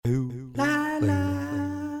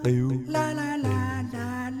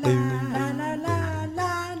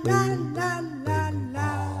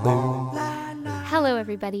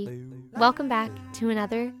everybody. Welcome back to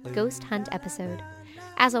another Ghost Hunt episode.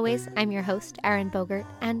 As always, I'm your host, Erin Bogert,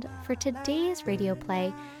 and for today's radio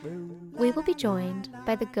play, we will be joined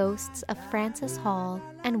by the ghosts of Frances Hall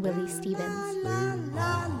and Willie Stevens.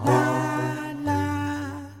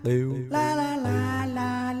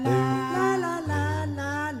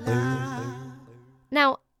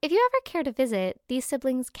 Now, if you ever care to visit, these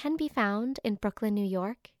siblings can be found in Brooklyn, New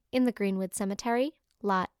York, in the Greenwood Cemetery,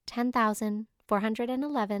 lot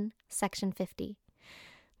 10,411, section 50.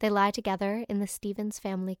 They lie together in the Stevens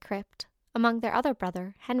family crypt, among their other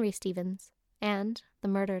brother, Henry Stevens, and the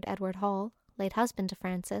murdered Edward Hall, late husband to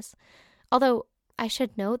Frances, although I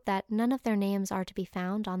should note that none of their names are to be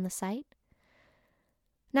found on the site.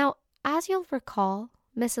 Now, as you'll recall,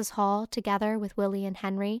 Mrs. Hall, together with Willie and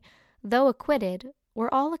Henry, though acquitted,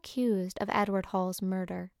 were all accused of Edward Hall's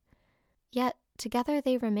murder. Yet together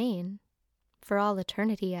they remain, for all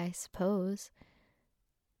eternity, I suppose.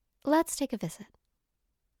 Let's take a visit.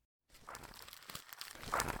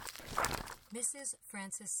 Mrs.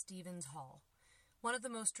 Frances Stevens Hall, one of the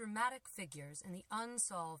most dramatic figures in the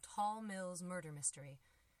unsolved Hall Mills murder mystery,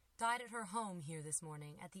 died at her home here this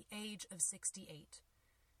morning at the age of 68.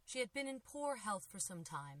 She had been in poor health for some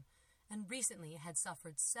time and recently had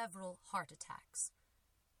suffered several heart attacks.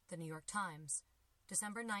 The New York Times,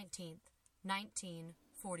 December 19th,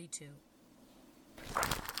 1942.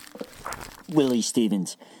 Willie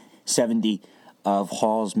Stevens, 70, of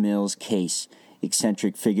Hall's Mills case.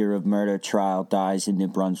 Eccentric figure of murder trial dies in New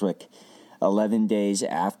Brunswick. 11 days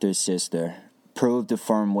after sister. Proved a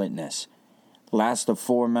firm witness. Last of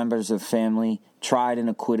 4 members of family tried and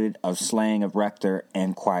acquitted of slaying of rector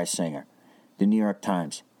and choir singer. The New York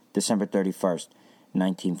Times, December 31st,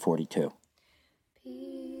 1942.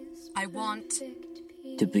 I want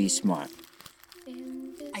To be smart.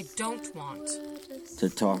 I don't want. To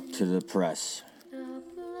talk to the press.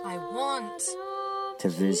 I want. To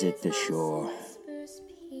visit the shore.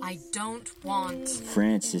 I don't want.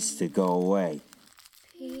 Frances to go away.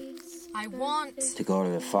 I want. To go to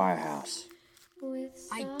the firehouse.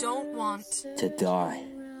 I don't want. To die.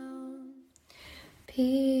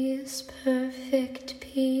 Peace, perfect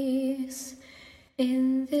peace,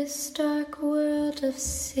 in this dark world of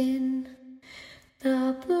sin.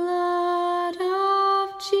 The blood of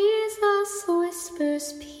Jesus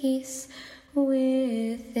whispers peace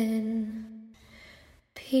within.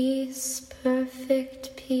 Peace,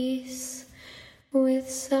 perfect peace, with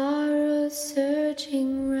sorrow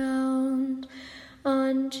surging round.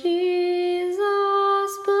 On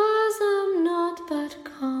Jesus' bosom naught but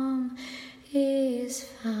calm is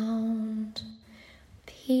found.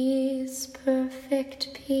 Peace,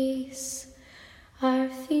 perfect peace, our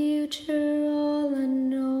future all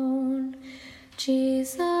unknown.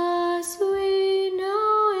 Jesus we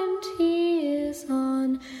know, and he is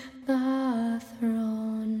on the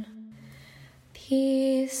throne.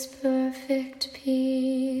 Peace, perfect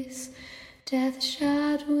peace, death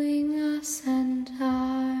shadowing us and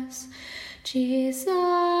ours. Jesus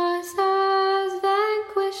has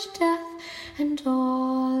vanquished death and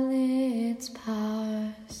all its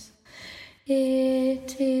powers.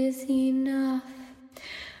 It is enough,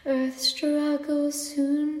 earth's struggles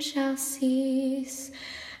soon shall cease,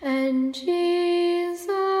 and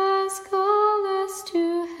Jesus call us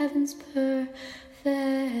to heaven's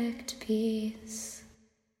perfect peace.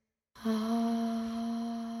 Amen.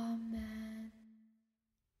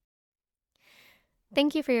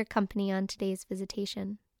 Thank you for your company on today's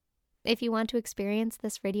visitation. If you want to experience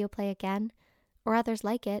this radio play again, or others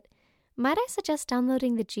like it, might I suggest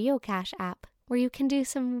downloading the Geocache app, where you can do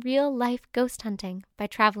some real-life ghost hunting by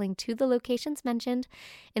traveling to the locations mentioned,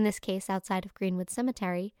 in this case outside of Greenwood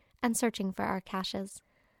Cemetery, and searching for our caches.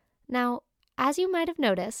 Now, as you might have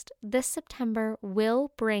noticed, this September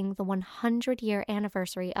will bring the 100-year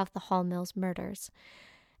anniversary of the Hall Mills murders.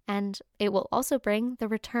 And it will also bring the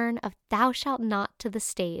return of Thou Shalt Not to the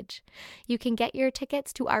stage. You can get your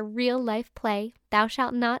tickets to our real-life play, Thou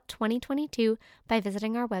Shalt Not 2022, by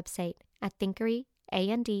visiting our website at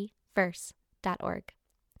thinkeryandverse.org.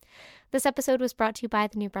 This episode was brought to you by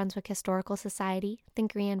the New Brunswick Historical Society,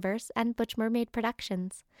 Thinkery and Verse, and Butch Mermaid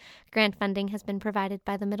Productions. Grant funding has been provided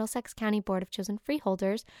by the Middlesex County Board of Chosen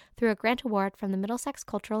Freeholders through a grant award from the Middlesex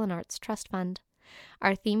Cultural and Arts Trust Fund.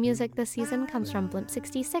 Our theme music this season comes from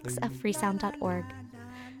Blimp66 of freesound.org.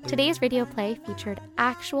 Today's radio play featured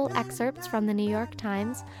actual excerpts from the New York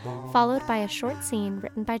Times, followed by a short scene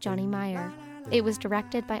written by Johnny Meyer. It was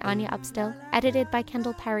directed by Anya Upstill, edited by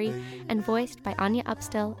Kendall Perry, and voiced by Anya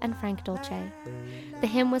Upstill and Frank Dolce. The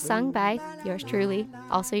hymn was sung by yours truly,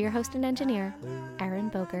 also your host and engineer,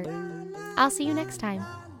 Erin Bogert. I'll see you next time.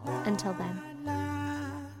 Until then.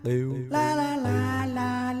 La la la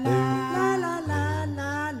la